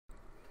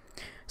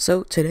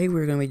So today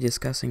we're going to be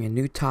discussing a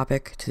new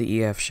topic to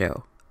the EF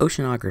show,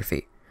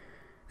 oceanography.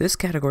 This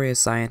category of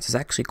science is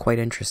actually quite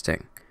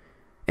interesting.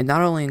 It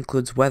not only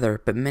includes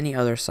weather, but many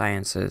other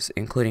sciences,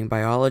 including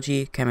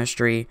biology,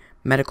 chemistry,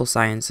 medical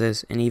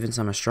sciences, and even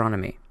some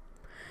astronomy.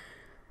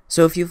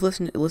 So if you've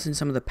listened to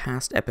some of the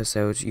past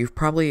episodes, you've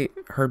probably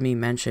heard me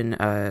mention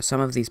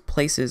some of these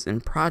places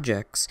and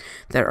projects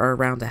that are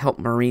around to help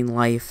marine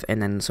life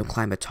and then some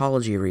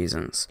climatology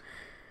reasons.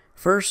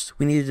 First,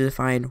 we need to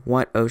define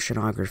what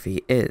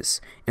oceanography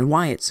is and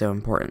why it's so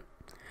important.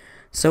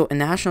 So, a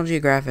National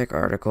Geographic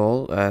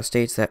article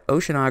states that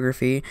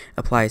oceanography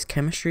applies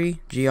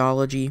chemistry,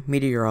 geology,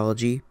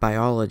 meteorology,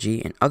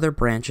 biology, and other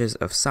branches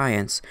of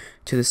science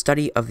to the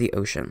study of the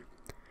ocean.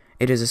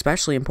 It is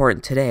especially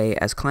important today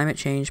as climate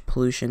change,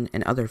 pollution,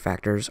 and other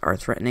factors are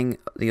threatening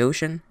the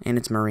ocean and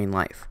its marine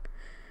life.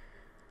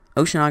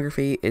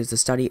 Oceanography is the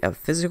study of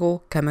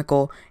physical,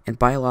 chemical, and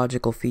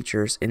biological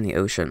features in the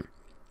ocean,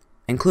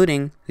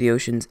 including the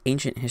ocean's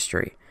ancient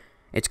history,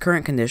 its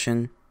current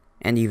condition,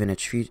 and even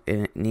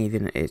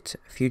its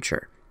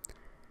future.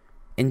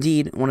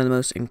 Indeed, one of the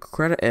most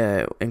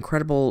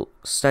incredible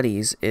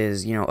studies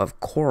is, of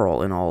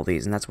coral in all of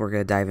these, and that's what we're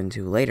going to dive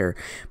into later.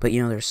 But,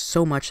 there's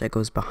so much that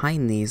goes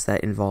behind these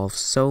that involves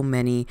so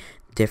many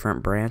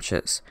different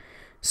branches.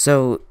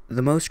 So,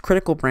 the most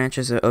critical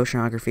branches of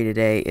oceanography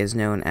today is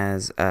known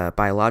as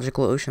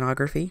biological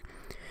oceanography,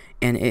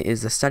 and it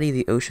is the study of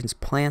the ocean's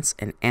plants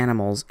and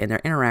animals and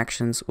their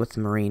interactions with the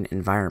marine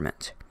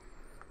environment.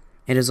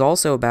 It is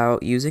also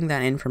about using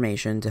that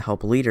information to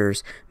help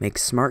leaders make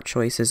smart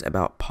choices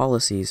about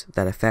policies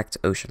that affect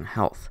ocean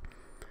health.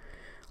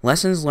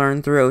 Lessons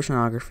learned through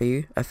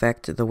oceanography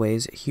affect the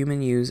ways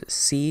humans use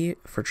sea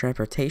for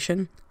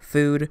transportation,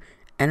 food,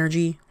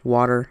 energy,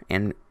 water,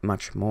 and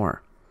much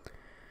more.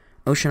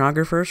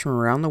 Oceanographers from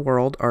around the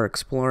world are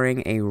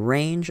exploring a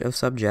range of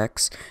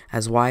subjects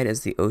as wide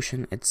as the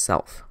ocean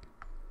itself.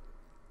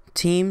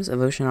 Teams of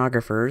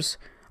oceanographers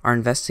are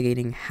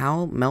investigating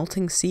how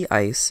melting sea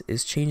ice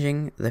is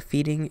changing the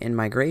feeding and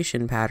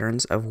migration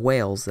patterns of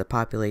whales that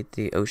populate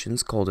the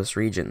ocean's coldest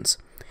regions.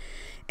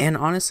 And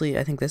honestly,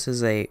 I think this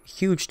is a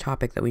huge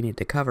topic that we need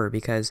to cover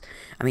because,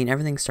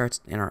 everything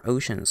starts in our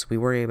oceans. We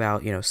worry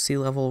about, sea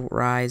level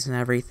rise and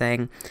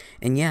everything.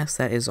 And yes,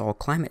 that is all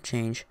climate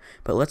change,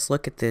 but let's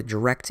look at the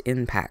direct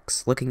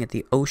impacts. Looking at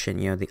the ocean,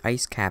 the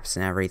ice caps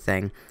and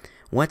everything.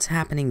 What's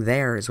happening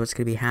there is what's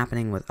going to be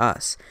happening with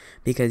us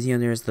because,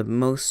 there's the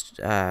most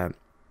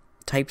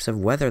types of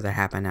weather that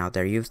happen out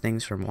there. You have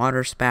things from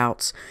water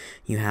spouts,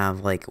 you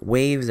have like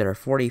waves that are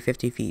 40,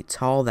 50 feet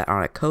tall that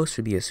on a coast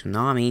would be a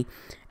tsunami,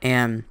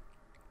 and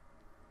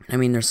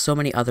there's so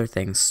many other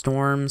things.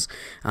 Storms,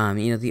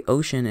 the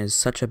ocean is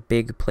such a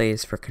big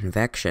place for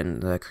convection,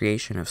 the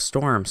creation of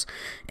storms,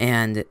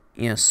 and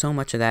so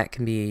much of that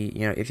can be,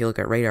 if you look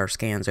at radar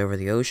scans over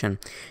the ocean,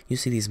 you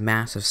see these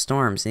massive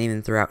storms, and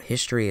even throughout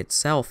history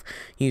itself,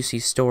 you see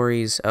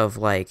stories of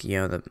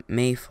the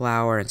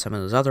Mayflower and some of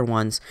those other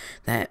ones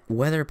that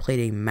weather played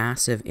a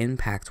massive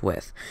impact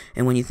with.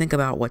 And when you think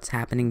about what's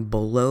happening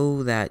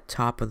below that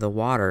top of the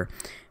water,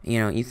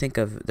 you think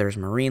of there's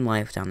marine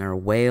life down there,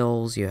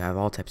 whales, you have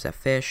all types of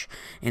fish,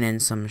 and in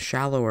some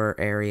shallower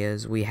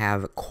areas we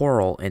have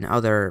coral and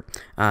other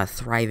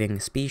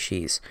thriving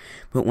species.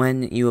 But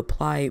when you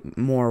apply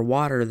more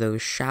water,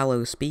 those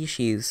shallow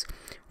species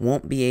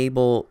won't be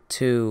able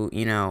to,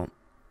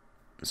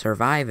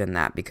 survive in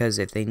that because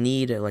if they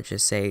need, let's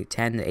just say,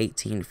 10 to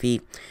 18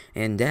 feet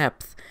in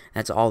depth,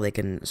 that's all they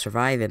can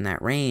survive in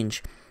that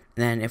range.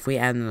 Then if we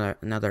add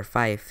another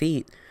 5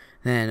 feet,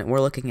 then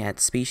we're looking at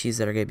species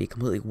that are going to be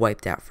completely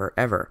wiped out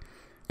forever.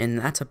 And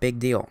that's a big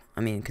deal.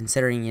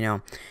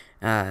 Considering,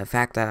 a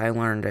fact that I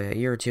learned a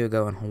year or two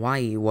ago in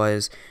Hawaii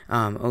was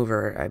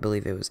over, I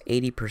believe it was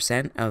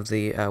 80% of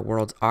the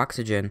world's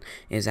oxygen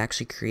is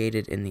actually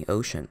created in the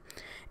ocean.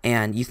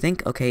 And you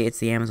think, okay, it's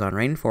the Amazon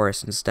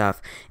rainforest and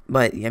stuff,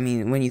 but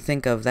when you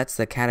think of, that's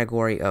the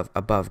category of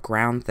above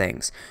ground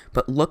things.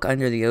 But look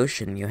under the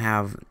ocean, you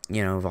have,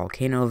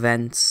 volcano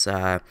vents,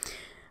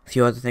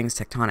 few other things,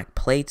 tectonic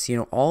plates,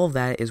 all of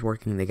that is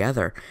working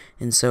together.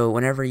 And so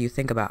whenever you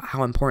think about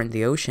how important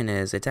the ocean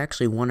is, it's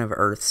actually one of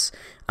Earth's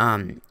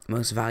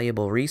most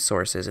valuable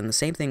resources. And the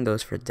same thing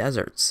goes for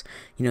deserts.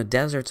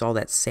 Deserts, all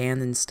that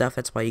sand and stuff,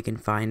 that's why you can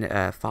find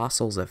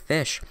fossils of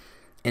fish.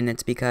 And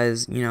it's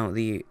because,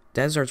 the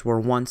deserts were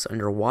once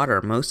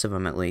underwater, most of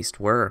them at least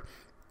were.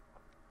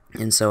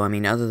 And so,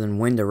 other than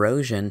wind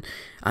erosion,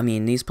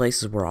 these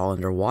places were all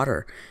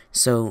underwater.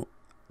 So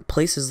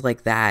places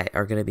like that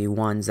are going to be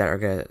ones that are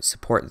going to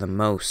support the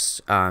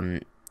most,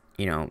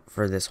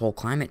 for this whole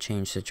climate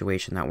change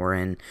situation that we're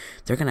in.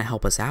 They're going to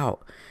help us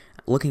out.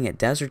 Looking at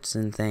deserts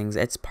and things,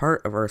 it's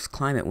part of Earth's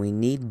climate. We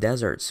need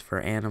deserts for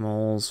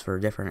animals, for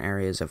different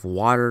areas of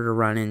water to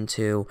run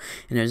into,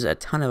 and there's a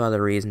ton of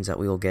other reasons that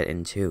we will get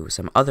into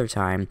some other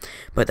time,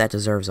 but that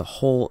deserves a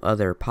whole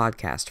other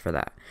podcast for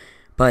that.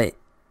 But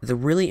the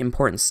really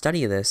important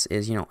study of this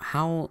is,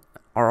 how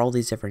are all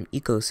these different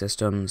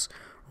ecosystems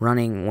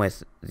running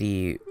with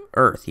the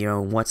Earth,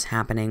 what's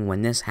happening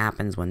when this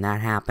happens, when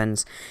that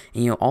happens,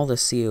 and, all the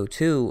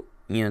CO2,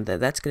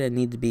 that's going to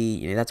need to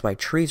be, that's why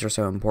trees are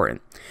so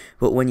important.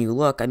 But when you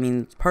look,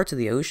 parts of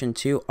the ocean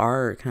too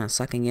are kind of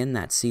sucking in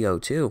that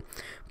CO2.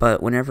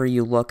 But whenever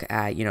you look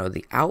at,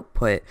 the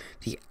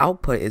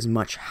output is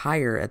much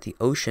higher at the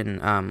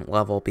ocean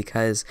level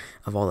because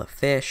of all the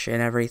fish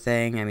and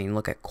everything.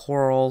 Look at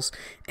corals,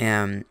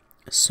 and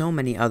so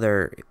many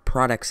other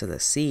products of the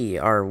sea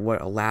are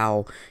what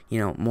allow,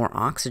 more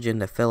oxygen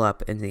to fill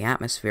up in the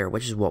atmosphere,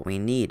 which is what we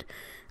need.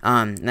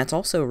 That's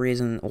also a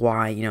reason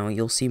why,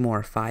 you'll see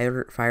more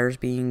fires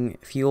being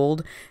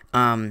fueled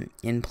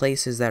in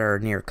places that are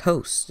near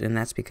coasts, and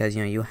that's because,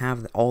 you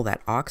have all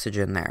that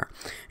oxygen there.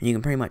 And you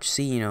can pretty much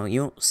see, you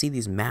don't see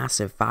these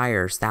massive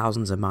fires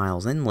thousands of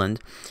miles inland.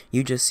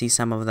 You just see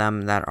some of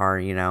them that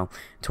are,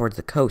 towards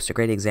the coast. A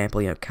great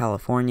example,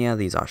 California,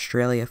 these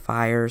Australia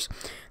fires,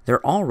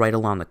 they're all right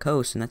along the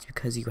coast, and that's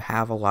because you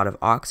have a lot of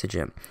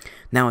oxygen.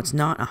 Now, it's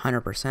not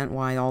 100%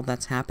 why all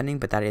that's happening,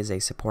 but that is a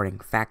supporting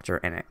factor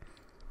in it.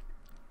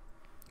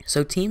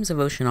 So teams of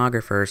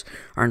oceanographers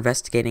are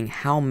investigating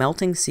how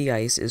melting sea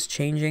ice is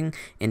changing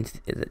in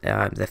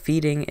the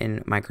feeding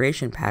and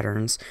migration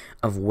patterns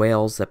of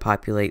whales that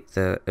populate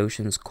the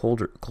ocean's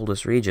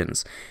coldest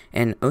regions.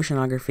 And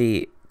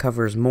oceanography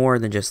covers more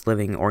than just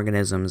living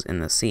organisms in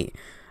the sea.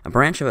 A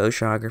branch of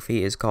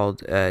oceanography is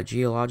called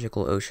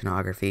geological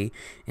oceanography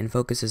and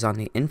focuses on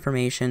the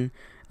information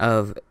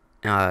of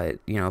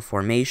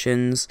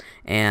formations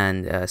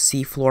and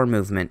seafloor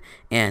movement,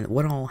 and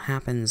what all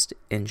happens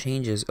and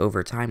changes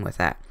over time with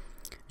that.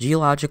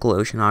 Geological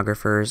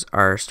oceanographers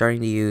are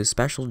starting to use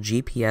special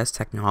GPS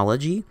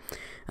technology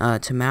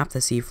to map the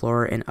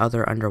seafloor and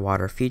other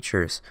underwater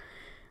features.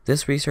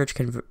 This research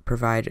can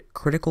provide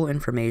critical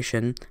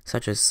information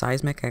such as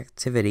seismic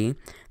activity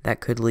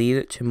that could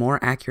lead to more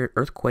accurate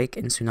earthquake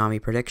and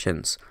tsunami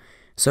predictions.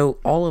 So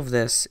all of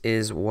this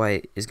is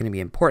what is going to be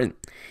important,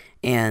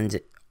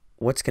 and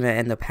what's going to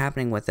end up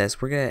happening with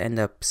this, we're going to end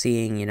up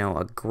seeing,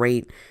 a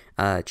great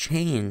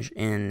change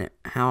in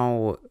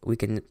how we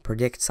can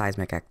predict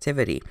seismic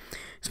activity,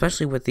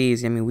 especially with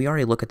these. We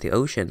already look at the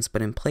oceans,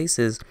 but in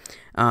places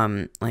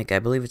like I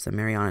believe it's the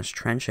Marianas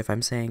Trench, if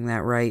I'm saying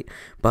that right,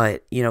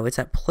 but, it's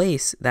a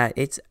place that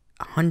it's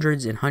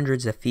hundreds and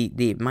hundreds of feet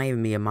deep, might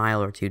even be a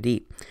mile or two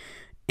deep.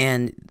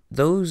 And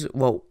those,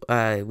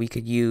 we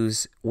could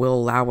use will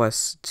allow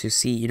us to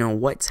see,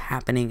 what's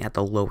happening at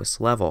the lowest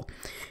level.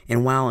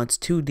 And while it's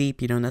too deep,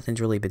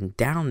 nothing's really been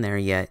down there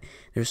yet,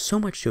 there's so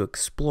much to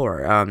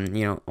explore.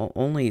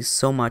 Only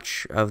so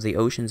much of the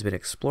ocean's been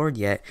explored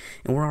yet,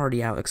 and we're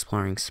already out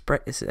exploring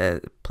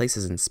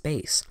places in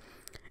space.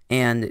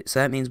 And so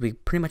that means we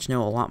pretty much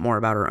know a lot more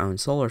about our own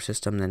solar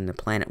system than the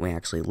planet we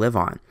actually live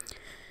on.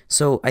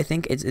 So I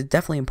think it's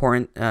definitely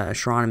important,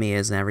 astronomy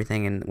is and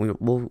everything, and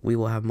we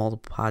will have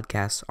multiple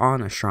podcasts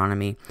on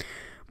astronomy,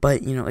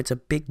 but, it's a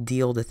big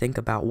deal to think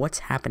about what's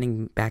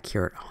happening back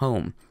here at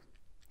home.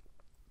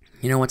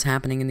 What's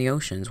happening in the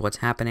oceans, what's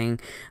happening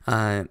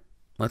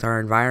with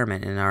our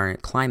environment and our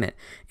climate,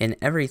 and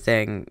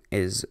everything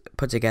is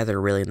put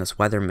together really in this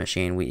weather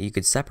machine. You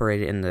could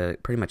separate it into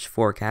pretty much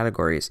 4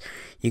 categories.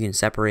 You can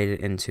separate it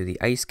into the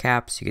ice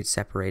caps, you could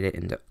separate it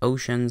into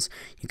oceans,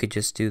 you could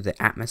just do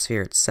the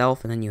atmosphere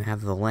itself, and then you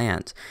have the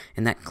land.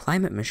 And that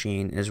climate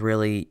machine is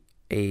really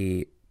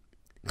a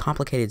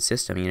complicated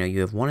system.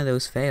 You have one of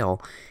those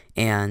fail,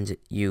 and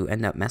you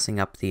end up messing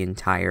up the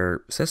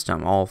entire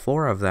system. All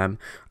 4 of them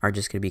are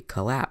just going to be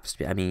collapsed.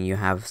 You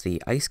have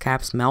the ice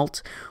caps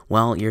melt.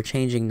 Well, you're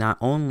changing not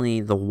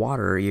only the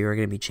water, you're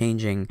going to be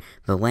changing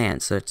the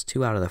land. So it's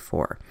 2 out of the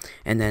 4.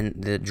 And then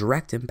the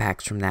direct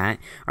impacts from that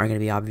are going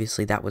to be,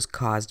 obviously, that was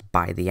caused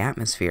by the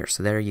atmosphere.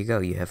 So there you go.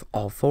 You have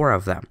all 4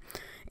 of them.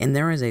 And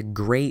there is a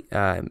great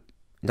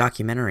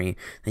documentary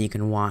that you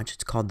can watch.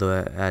 It's called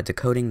the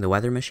Decoding the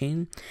Weather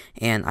Machine,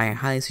 and I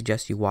highly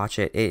suggest you watch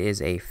it. It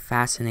is a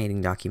fascinating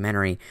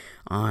documentary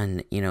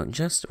on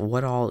just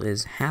what all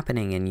is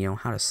happening and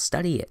how to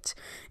study it,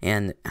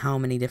 and how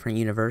many different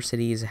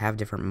universities have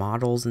different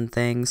models and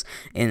things.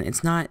 And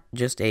it's not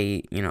just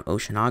a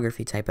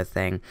oceanography type of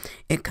thing.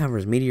 It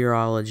covers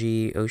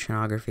meteorology,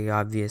 oceanography,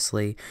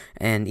 obviously,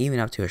 and even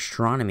up to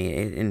astronomy.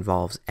 It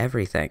involves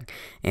everything,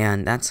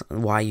 and that's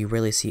why you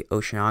really see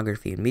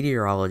oceanography and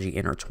meteorology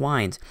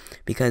intertwined,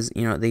 because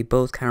they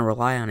both kind of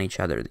rely on each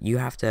other. You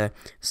have to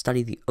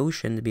study the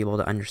ocean to be able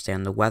to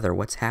understand the weather.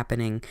 What's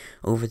happening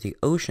over the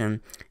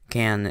ocean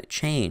can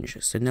change,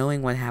 so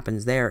knowing what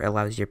happens there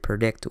allows you to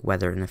predict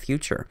weather in the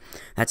future.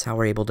 That's how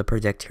we're able to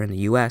predict here in the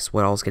US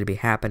what all is going to be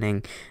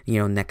happening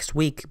next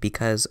week,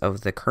 because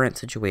of the current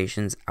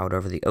situations out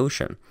over the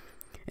ocean.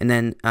 And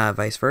then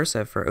vice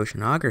versa for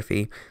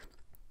oceanography.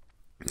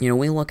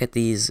 We look at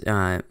these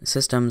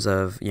systems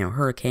of,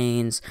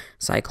 hurricanes,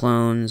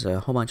 cyclones,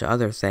 a whole bunch of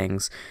other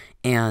things,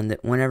 and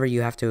whenever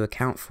you have to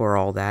account for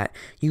all that,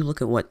 you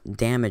look at what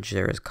damage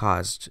there is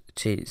caused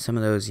to some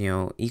of those,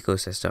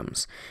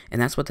 ecosystems.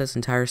 And that's what this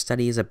entire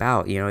study is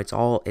about. It's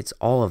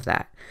all of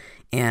that.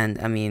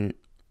 And,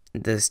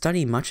 to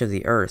study much of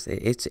the Earth,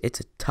 it's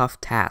a tough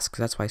task.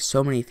 That's why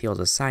so many fields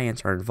of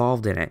science are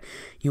involved in it.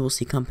 You will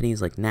see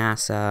companies like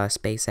NASA,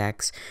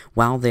 SpaceX,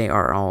 while they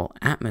are all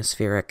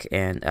atmospheric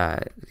and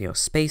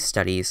space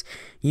studies,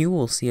 you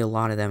will see a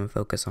lot of them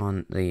focus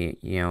on the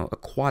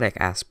aquatic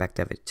aspect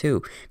of it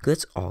too,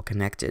 because it's all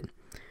connected.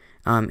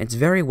 It's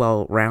very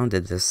well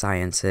rounded, the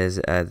science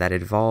is, that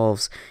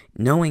involves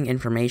knowing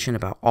information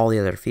about all the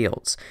other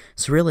fields.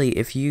 So really,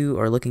 if you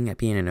are looking at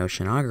being an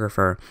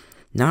oceanographer,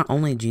 not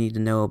only do you need to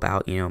know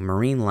about,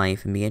 marine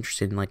life and be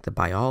interested in like the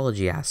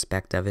biology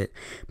aspect of it,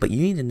 but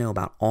you need to know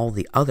about all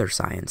the other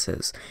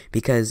sciences,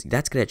 because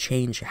that's going to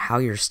change how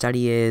your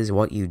study is,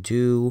 what you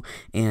do,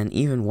 and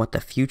even what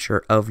the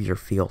future of your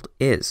field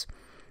is.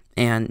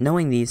 And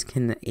knowing these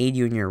can aid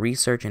you in your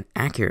research and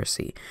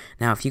accuracy.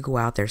 Now, if you go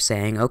out there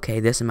saying,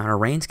 okay, this amount of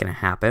rain is going to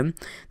happen,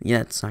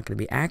 it's not going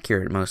to be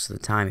accurate most of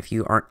the time if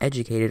you aren't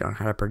educated on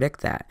how to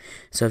predict that.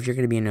 So if you're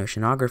going to be an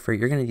oceanographer,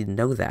 you're going to need to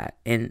know that.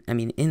 And I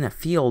mean, in the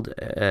field,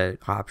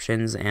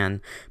 options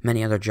and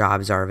many other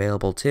jobs are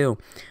available too.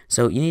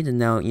 So you need to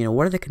know,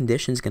 what are the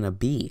conditions going to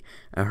be?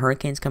 A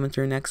hurricane's coming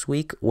through next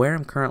week. Where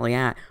I'm currently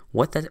at,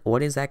 what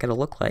is that going to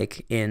look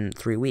like in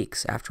 3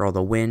 weeks after all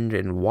the wind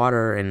and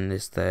water and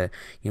just the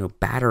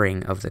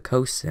battering of the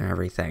coasts and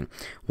everything?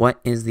 What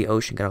is the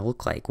ocean going to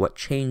look like? What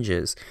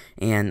changes?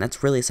 And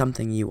that's really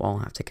something you all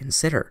have to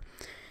consider.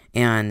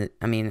 And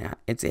I mean,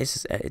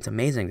 it's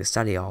amazing to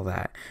study all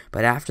that.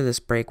 But after this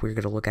break, we're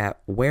going to look at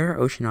where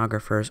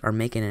oceanographers are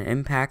making an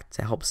impact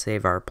to help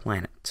save our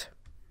planet.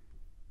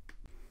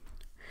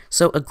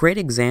 So a great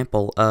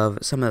example of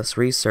some of this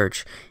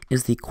research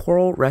is the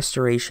Coral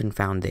Restoration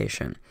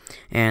Foundation.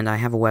 And I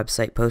have a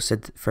website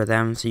posted for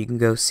them, so you can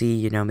go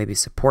see, maybe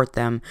support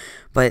them.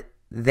 But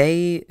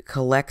they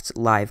collect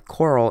live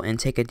coral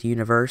and take it to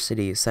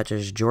universities such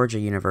as Georgia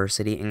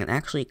University and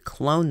actually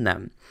clone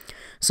them.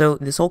 So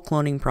this whole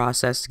cloning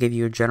process, to give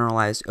you a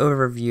generalized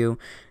overview,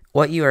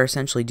 what you are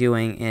essentially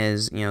doing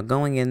is,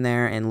 going in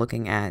there and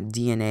looking at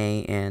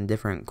DNA and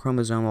different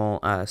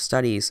chromosomal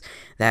studies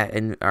that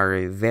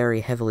are very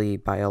heavily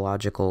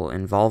biological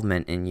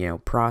involvement in,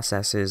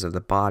 processes of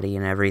the body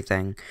and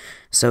everything.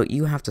 So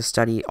you have to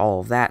study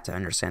all of that to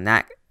understand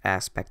that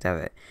aspect of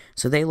it.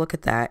 So they look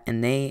at that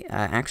and they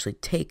actually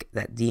take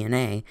that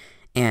DNA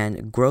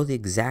and grow the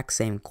exact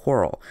same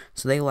coral.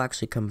 So they will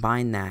actually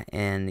combine that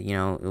and,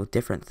 with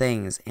different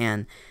things,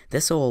 and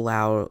this will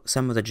allow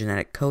some of the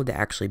genetic code to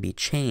actually be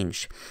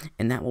changed,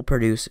 and that will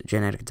produce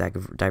genetic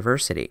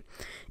diversity.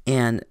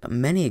 And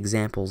many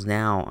examples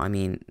now, I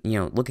mean,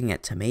 looking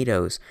at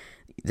tomatoes,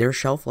 their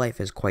shelf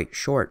life is quite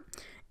short,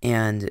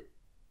 and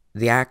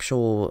the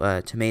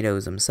actual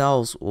tomatoes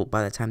themselves,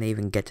 by the time they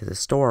even get to the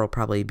store, will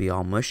probably be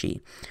all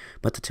mushy.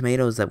 But the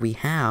tomatoes that we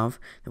have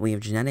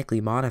genetically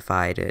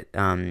modified,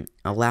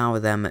 allow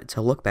them to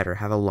look better,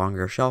 have a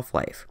longer shelf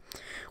life.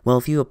 Well,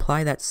 if you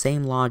apply that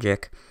same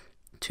logic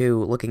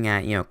to looking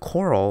at,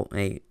 coral,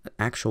 a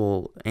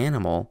actual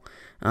animal,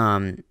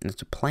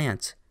 it's a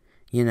plant,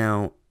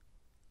 you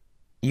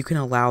can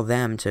allow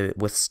them to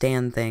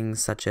withstand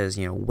things such as,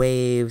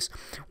 waves,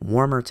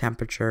 warmer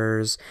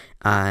temperatures,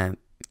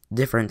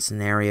 different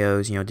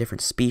scenarios,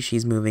 different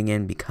species moving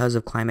in because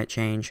of climate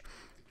change.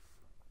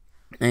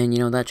 And,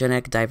 that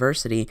genetic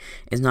diversity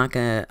is not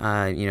going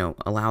to,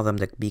 allow them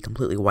to be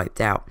completely wiped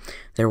out.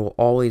 There will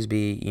always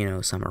be,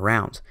 some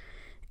around.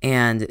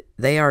 And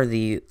they are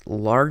the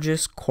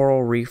largest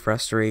coral reef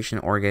restoration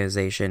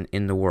organization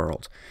in the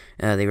world.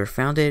 They were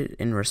founded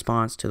in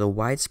response to the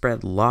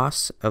widespread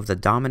loss of the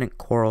dominant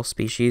coral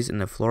species in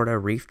the Florida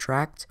Reef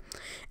Tract,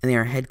 and they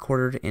are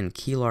headquartered in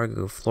Key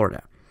Largo,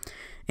 Florida.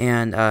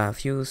 And a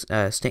few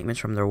statements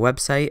from their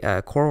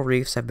website. Coral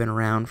reefs have been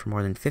around for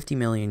more than 50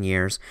 million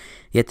years,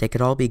 yet they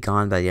could all be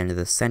gone by the end of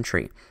this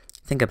century.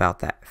 Think about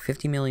that.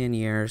 50 million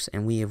years,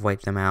 and we have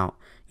wiped them out,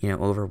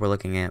 we're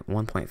looking at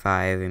 1.5,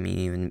 I mean,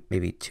 even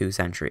maybe 2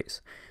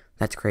 centuries.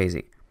 That's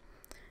crazy.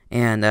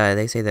 And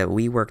they say that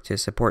we work to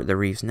support the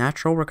reef's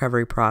natural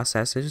recovery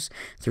processes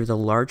through the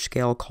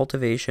large-scale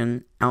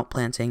cultivation,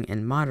 outplanting,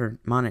 and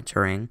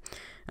monitoring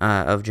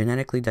of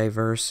genetically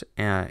diverse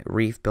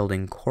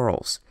reef-building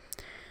corals.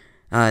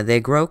 They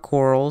grow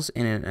corals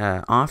in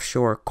an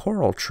offshore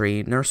coral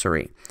tree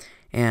nursery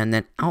and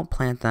then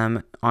outplant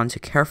them onto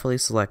carefully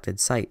selected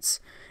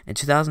sites. In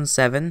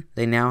 2007,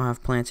 they now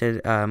have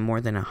planted more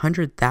than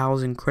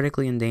 100,000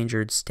 critically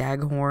endangered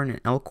staghorn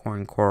and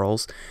elkhorn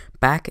corals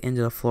back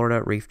into the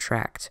Florida Reef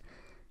Tract.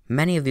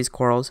 Many of these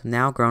corals have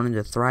now grown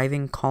into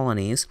thriving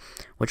colonies,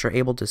 which are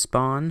able to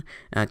spawn,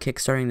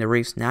 kickstarting the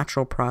reef's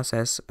natural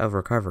process of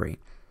recovery.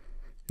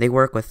 They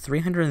work with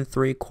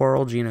 303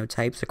 coral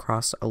genotypes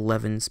across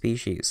 11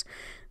 species.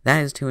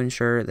 That is to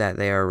ensure that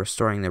they are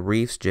restoring the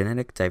reef's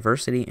genetic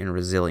diversity and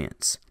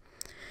resilience.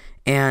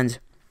 And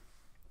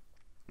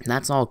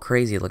that's all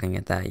crazy looking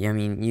at that. I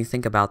mean, you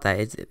think about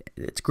that.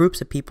 It's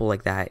groups of people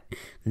like that,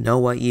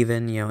 NOAA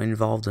even,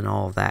 involved in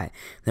all of that.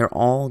 They're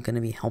all going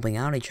to be helping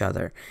out each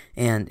other.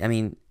 And, I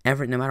mean,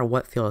 no matter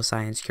what field of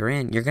science you're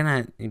in, you're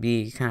gonna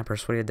be kind of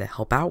persuaded to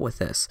help out with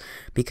this,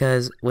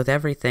 because with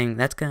everything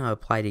that's gonna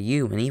apply to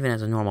you, and even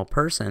as a normal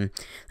person,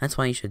 that's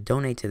why you should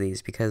donate to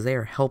these, because they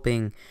are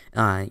helping,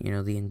 our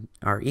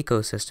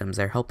ecosystems.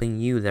 They're helping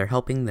you. They're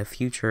helping the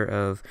future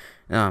of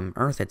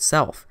Earth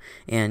itself,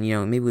 and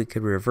maybe we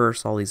could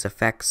reverse all these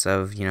effects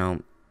of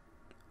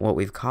what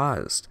we've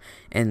caused,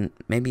 and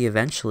maybe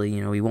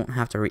eventually we won't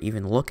have to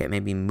even look at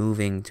maybe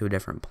moving to a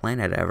different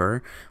planet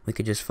ever. We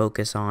could just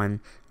focus on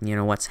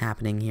what's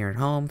happening here at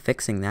home,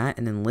 fixing that,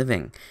 and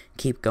then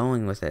keep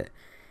going with it.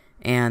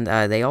 And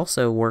they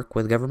also work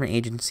with government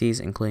agencies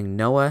including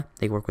NOAA.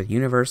 They work with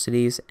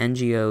universities,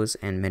 NGOs,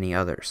 and many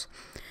others.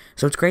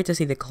 So it's great to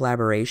see the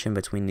collaboration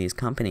between these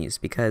companies,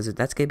 because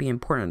that's going to be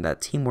important.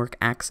 That teamwork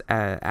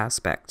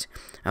aspect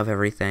of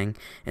everything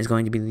is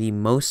going to be the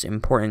most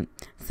important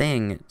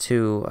thing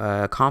to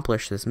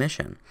accomplish this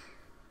mission.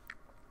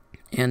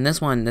 And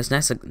this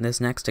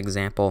next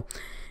example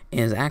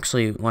is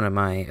actually one of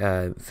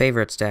my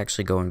favorites to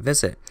actually go and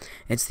visit.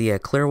 It's the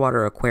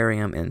Clearwater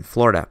Aquarium in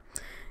Florida.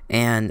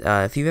 And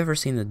if you've ever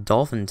seen the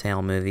Dolphin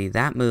Tale movie,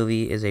 that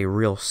movie is a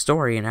real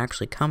story and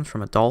actually comes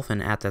from a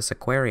dolphin at this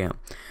aquarium.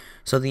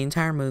 So the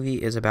entire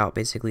movie is about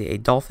basically a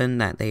dolphin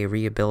that they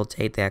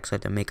rehabilitate. They actually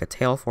have to make a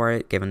tail for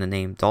it, given the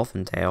name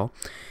Dolphin Tale.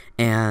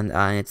 And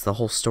it's the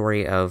whole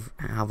story of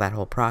how that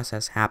whole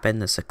process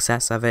happened, the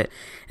success of it,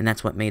 and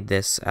that's what made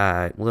this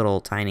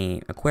little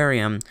tiny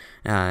aquarium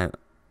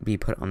be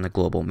put on the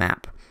global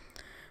map.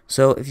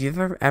 So if you've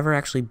ever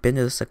actually been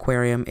to this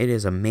aquarium, it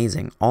is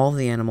amazing. All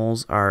the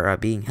animals are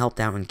being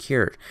helped out and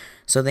cured.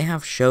 So they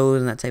have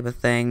shows and that type of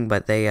thing,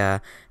 but they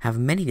have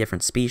many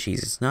different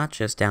species. It's not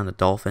just down to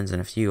dolphins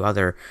and a few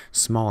other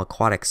small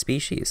aquatic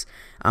species.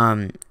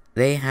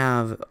 They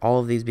have all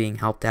of these being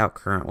helped out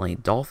currently.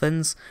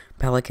 Dolphins,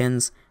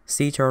 pelicans,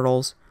 sea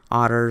turtles,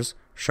 otters,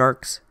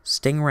 sharks,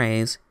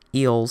 stingrays,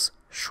 eels,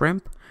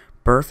 shrimp,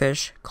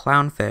 burrfish,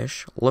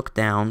 clownfish,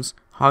 lookdowns,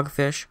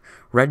 hogfish,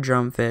 red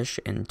drumfish,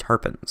 and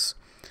tarpons.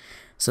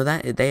 So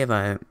that they have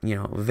a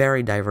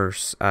very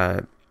diverse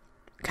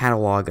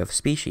catalog of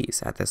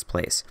species at this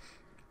place.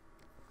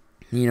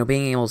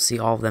 Being able to see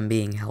all of them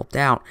being helped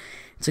out,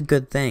 it's a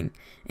good thing.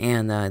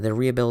 And the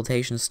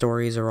rehabilitation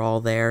stories are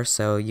all there,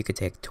 so you could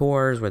take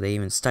tours where they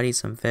even study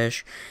some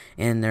fish.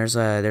 And there's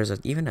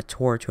even a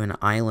tour to an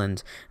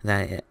island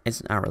that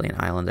it's not really an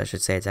island, I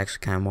should say. It's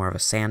actually kind of more of a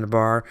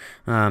sandbar.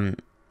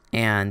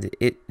 And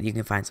you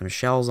can find some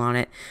shells on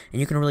it, and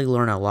you can really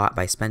learn a lot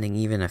by spending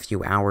even a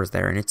few hours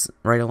there. And it's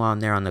right along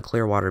there on the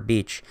Clearwater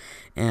beach.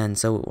 And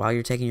so while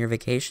you're taking your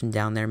vacation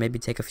down there, maybe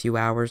take a few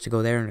hours to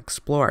go there and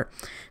explore.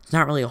 It's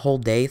not really a whole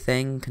day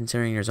thing,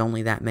 considering there's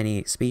only that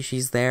many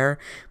species there,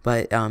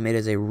 but it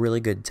is a really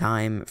good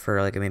time for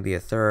like maybe a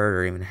third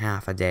or even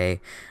half a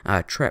day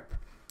trip.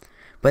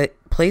 But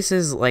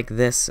places like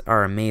this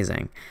are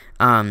amazing.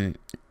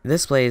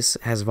 This place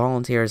has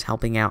volunteers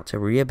helping out to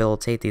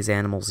rehabilitate these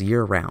animals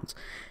year-round.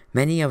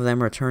 Many of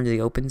them return to the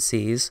open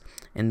seas,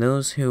 and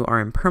those who are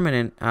in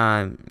permanent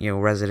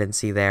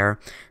residency there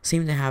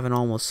seem to have an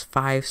almost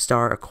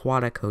 5-star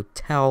aquatic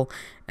hotel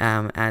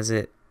as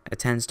it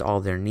attends to all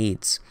their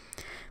needs.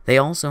 They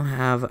also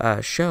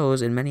have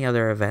shows and many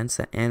other events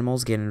that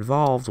animals get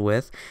involved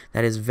with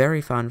that is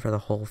very fun for the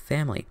whole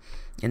family.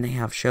 And they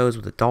have shows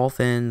with the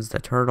dolphins, the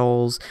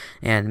turtles,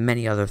 and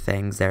many other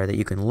things there that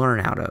you can learn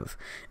out of.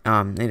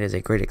 It is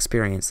a great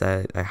experience.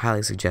 I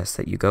highly suggest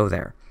that you go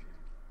there.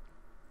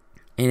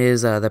 It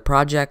is the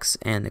projects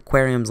and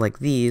aquariums like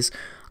these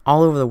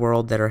all over the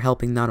world that are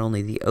helping not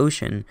only the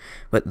ocean,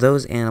 but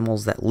those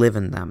animals that live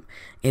in them.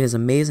 It is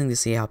amazing to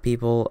see how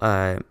people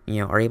are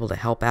able to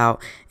help out,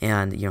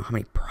 and how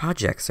many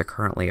projects there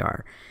currently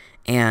are.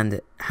 And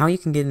how you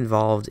can get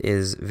involved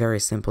is very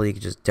simple. You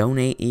can just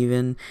donate,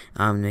 even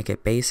make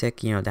it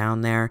basic,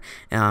 down there,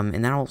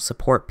 and that'll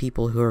support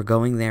people who are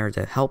going there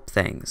to help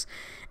things.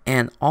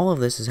 And all of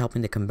this is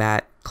helping to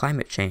combat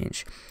climate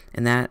change,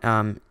 and that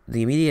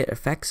the immediate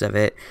effects of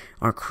it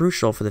are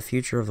crucial for the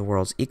future of the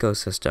world's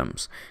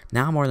ecosystems.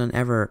 Now more than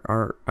ever,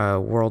 our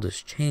world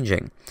is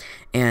changing,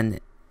 and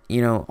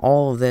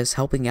all of this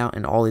helping out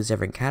in all these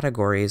different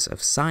categories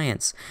of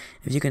science.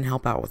 If you can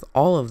help out with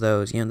all of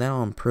those,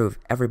 that'll improve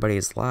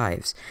everybody's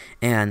lives.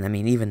 And I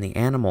mean, even the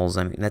animals,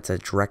 that's a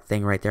direct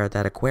thing right there at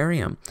that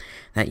aquarium,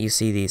 that you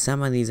see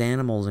some of these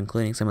animals,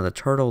 including some of the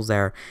turtles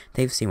there,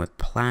 they've seen with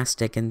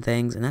plastic and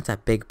things, and that's a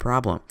big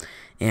problem.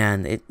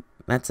 And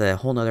that's a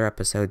whole nother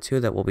episode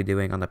too that we'll be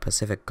doing on the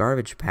Pacific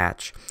Garbage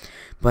Patch.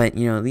 But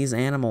these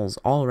animals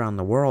all around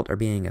the world are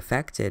being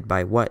affected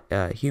by what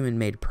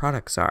human-made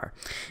products are.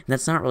 And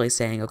that's not really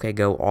saying, okay,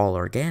 go all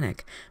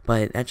organic,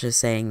 but that's just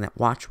saying that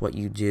watch what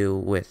you do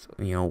with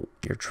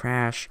your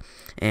trash,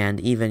 and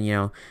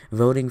even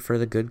voting for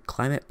the good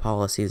climate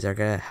policies that are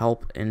going to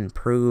help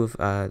improve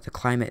the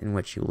climate in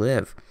which you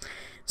live.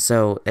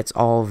 So it's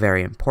all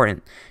very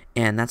important.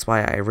 And that's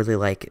why I really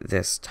like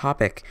this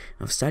topic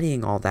of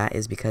studying all that,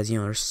 is because,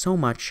 there's so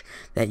much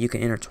that you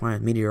can intertwine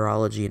with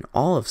meteorology and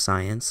all of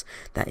science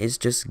that is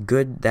just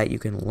good that you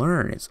can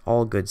learn. It's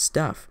all good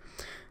stuff.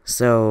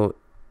 So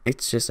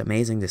it's just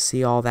amazing to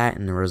see all that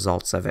and the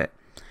results of it.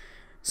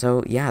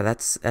 So yeah,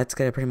 that's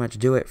gonna pretty much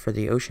do it for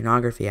the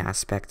oceanography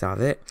aspect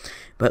of it.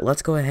 But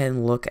let's go ahead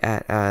and look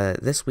at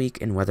this week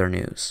in weather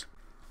news.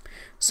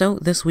 So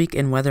this week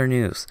in weather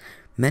news,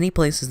 many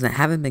places that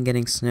haven't been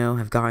getting snow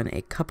have gotten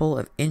a couple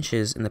of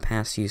inches in the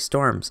past few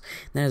storms.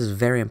 That is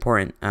very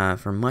important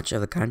for much of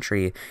the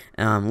country.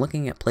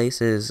 Looking at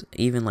places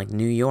even like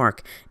New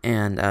York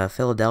and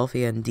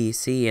Philadelphia and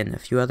DC and a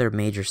few other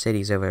major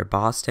cities over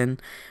Boston,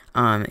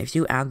 if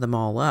you add them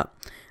all up,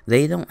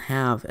 they don't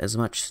have as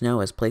much snow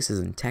as places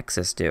in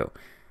Texas do.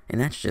 And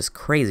that's just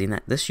crazy. And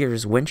that this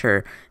year's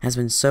winter has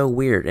been so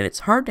weird. And it's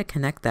hard to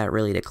connect that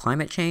really to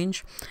climate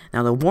change.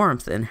 Now, the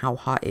warmth and how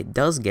hot it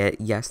does get,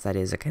 yes, that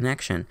is a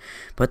connection.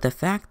 But the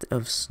fact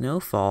of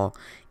snowfall,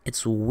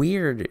 it's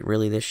weird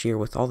really this year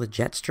with all the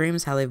jet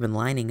streams, how they've been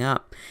lining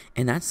up.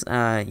 And that's,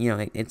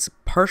 it's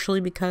partially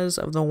because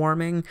of the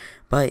warming,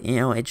 but,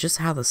 it's just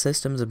how the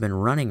systems have been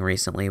running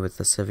recently with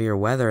the severe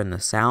weather in the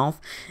south.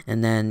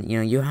 And then,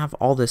 you have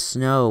all this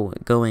snow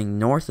going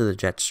north of the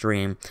jet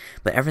stream,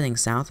 but everything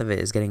south of it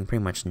is getting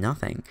pretty much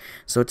nothing.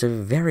 So it's a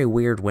very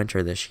weird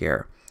winter this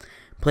year.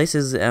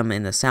 Places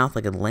in the south,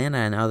 like Atlanta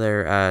and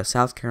other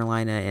South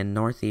Carolina and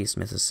northeast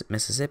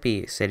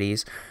Mississippi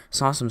cities,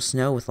 saw some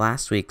snow with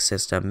last week's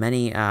system.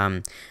 Many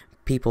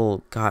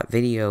people got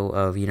video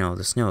of,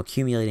 the snow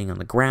accumulating on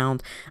the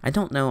ground. I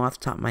don't know off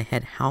the top of my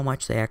head how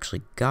much they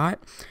actually got,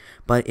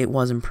 but it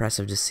was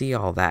impressive to see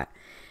all that.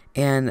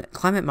 And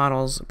climate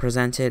models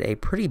presented a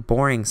pretty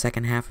boring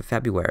second half of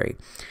February.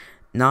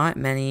 Not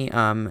many,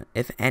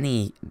 if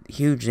any,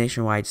 huge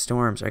nationwide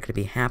storms are going to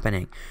be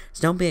happening.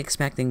 So don't be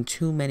expecting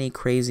too many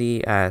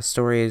crazy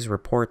stories,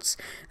 reports.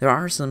 There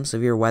are some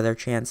severe weather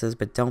chances,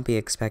 but don't be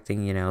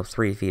expecting,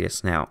 3 feet of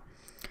snow.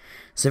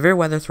 Severe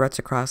weather threats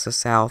across the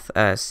south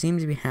seem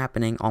to be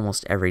happening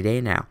almost every day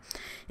now.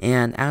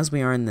 And as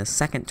we are in the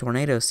second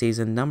tornado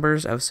season,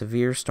 numbers of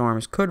severe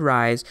storms could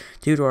rise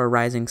due to our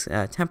rising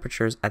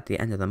temperatures at the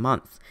end of the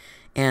month.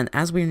 And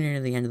as we're near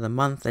the end of the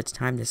month, it's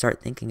time to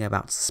start thinking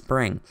about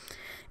spring.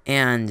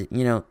 And,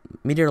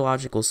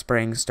 meteorological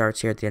spring starts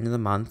here at the end of the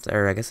month,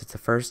 or I guess it's the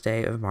first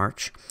day of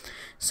March.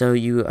 So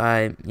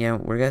we're going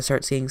to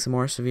start seeing some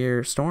more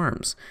severe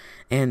storms.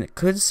 And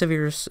could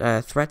severe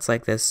threats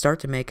like this start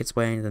to make its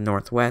way into the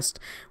northwest,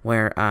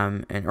 where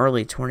an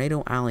early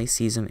tornado alley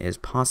season is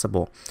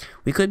possible?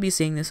 We could be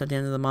seeing this at the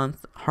end of the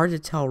month. Hard to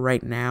tell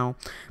right now,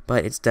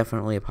 but it's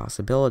definitely a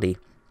possibility.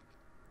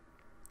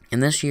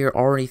 And this year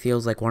already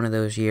feels like one of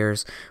those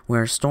years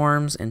where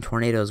storms and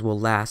tornadoes will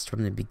last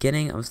from the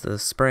beginning of the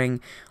spring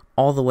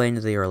all the way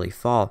into the early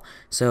fall.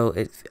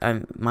 So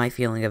my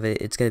feeling of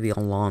it, it's going to be a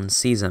long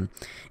season.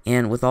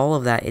 And with all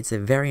of that, it's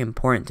very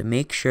important to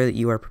make sure that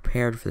you are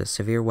prepared for the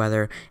severe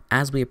weather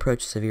as we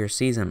approach severe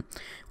season.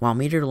 While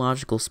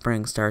meteorological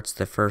spring starts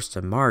the 1st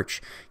of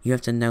March, you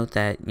have to note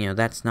that,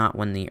 that's not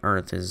when the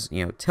earth is,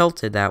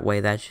 tilted that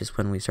way. That's just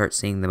when we start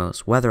seeing the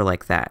most weather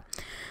like that.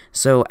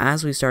 So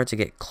as we start to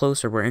get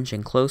closer, we're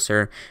inching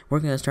closer,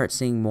 we're going to start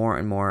seeing more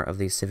and more of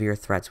these severe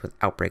threats with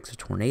outbreaks of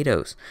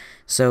tornadoes.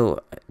 So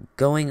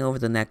going over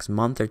the next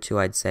month or two,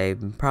 I'd say,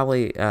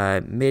 probably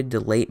mid to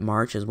late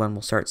March is when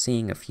we'll start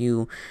seeing a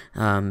few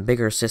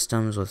bigger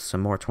systems with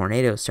some more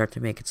tornadoes start to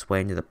make its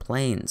way into the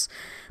plains.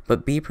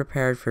 But be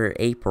prepared for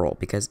April,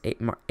 because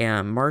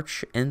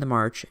March,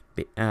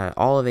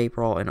 all of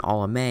April and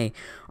all of May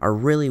are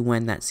really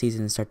when that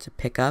season starts to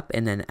pick up.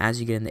 And then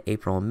as you get into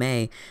April and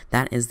May,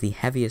 that is the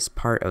heaviest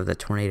part of the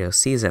tornado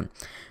season.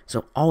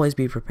 So always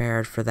be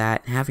prepared for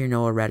that. Have your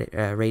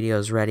NOAA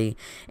radios ready.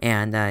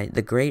 And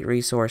the great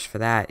resource for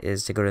that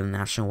is to go to the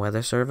National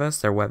Weather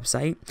Service, their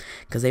website,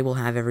 because they will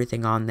have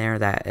everything on there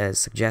that is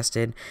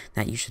suggested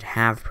that you should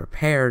have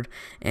prepared,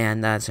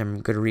 and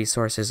some good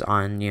resources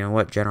on,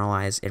 what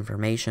generalized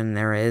information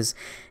there is.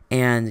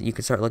 And you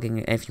can start looking,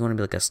 if you want to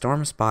be like a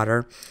storm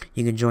spotter,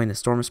 you can join the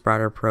storm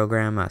spotter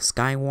program,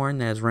 Skywarn,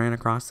 that is ran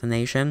across the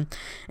nation.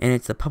 And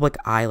it's the public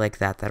eye like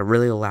that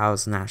really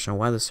allows the National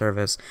Weather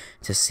Service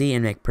to see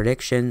and make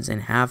predictions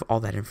and have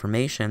all that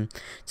information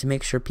to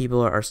make sure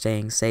people are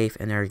staying safe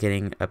and they're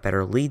getting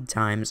better lead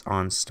times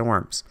on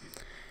storms.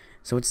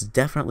 So it's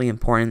definitely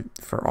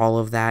important for all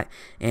of that,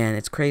 and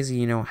it's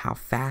crazy, how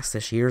fast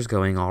this year's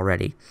going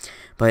already.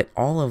 But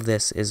all of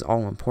this is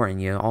all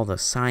important, all the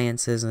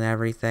sciences and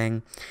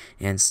everything,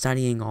 and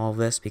studying all of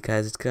this,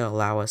 because it's going to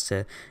allow us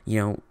to,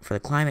 for the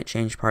climate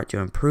change part, to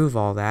improve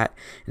all that,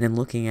 and then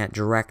looking at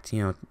direct,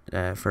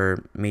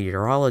 for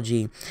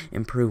meteorology,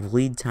 improve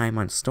lead time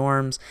on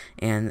storms,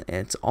 and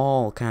it's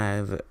all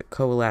kind of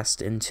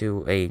coalesced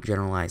into a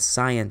generalized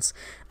science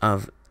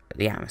of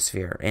the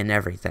atmosphere and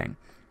everything.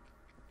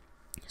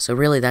 So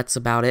really, that's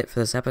about it for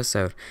this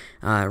episode.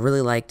 I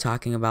really like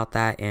talking about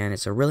that, and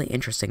it's a really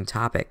interesting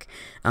topic.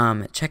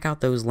 Check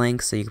out those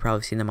links, so you can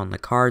probably see them on the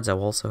cards.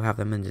 I'll also have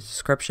them in the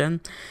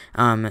description.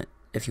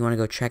 If you want to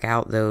go check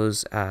out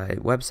those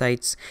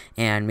websites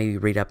and maybe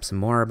read up some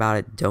more about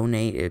it,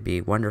 donate. It'd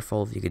be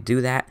wonderful if you could do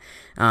that.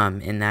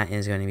 And that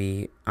is going to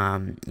be,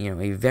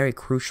 a very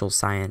crucial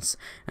science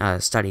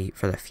study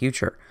for the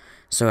future.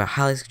 So I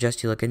highly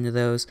suggest you look into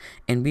those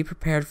and be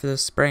prepared for the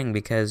spring,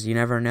 because you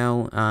never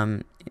know.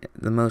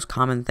 The most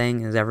common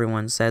thing, as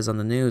everyone says on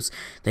the news,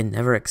 they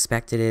never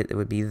expected it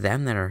would be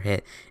them that are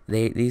hit.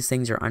 These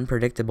things are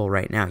unpredictable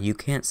right now. You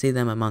can't see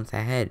them a month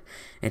ahead.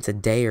 It's a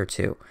day or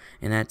two,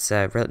 and that's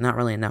not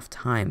really enough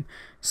time.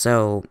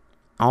 So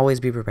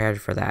always be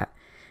prepared for that.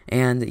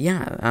 And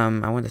yeah,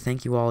 I want to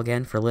thank you all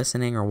again for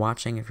listening or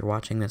watching if you're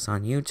watching this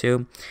on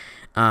YouTube.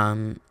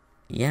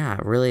 Yeah,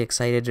 really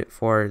excited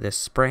for this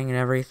spring and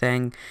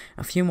everything.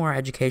 A few more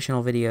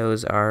educational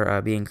videos are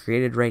being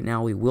created right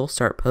now. We will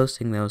start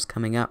posting those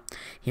coming up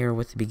here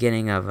with the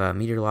beginning of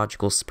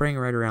meteorological spring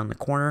right around the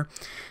corner.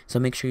 So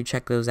make sure you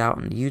check those out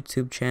on the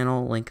YouTube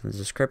channel, link in the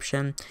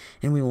description.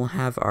 And we will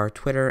have our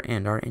Twitter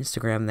and our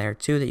Instagram there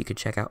too, that you could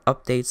check out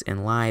updates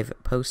and live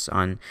posts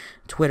on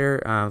Twitter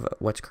of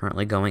what's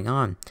currently going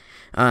on.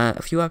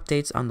 A few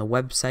updates on the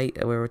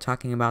website where we're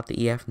talking about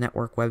the EF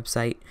Network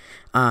website.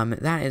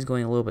 That is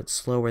going a little bit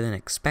slower than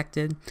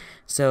expected,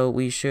 so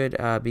we should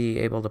be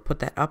able to put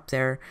that up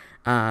there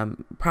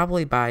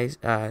probably by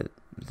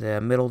the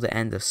middle to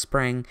end of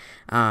spring.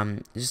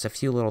 Just a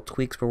few little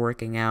tweaks we're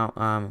working out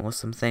with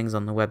some things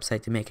on the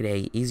website to make it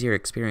a easier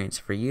experience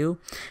for you,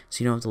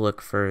 so you don't have to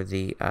look for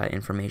the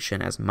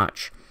information as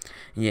much.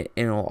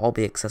 It'll all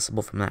be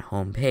accessible from that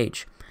home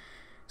page.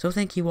 So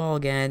thank you all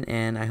again,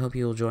 and I hope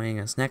you'll join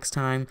us next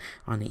time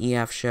on the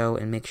EF show,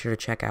 and make sure to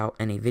check out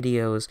any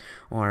videos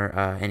or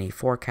any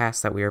forecasts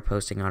that we are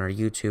posting on our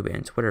YouTube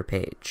and Twitter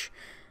page.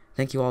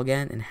 Thank you all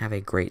again, and have a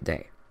great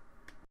day.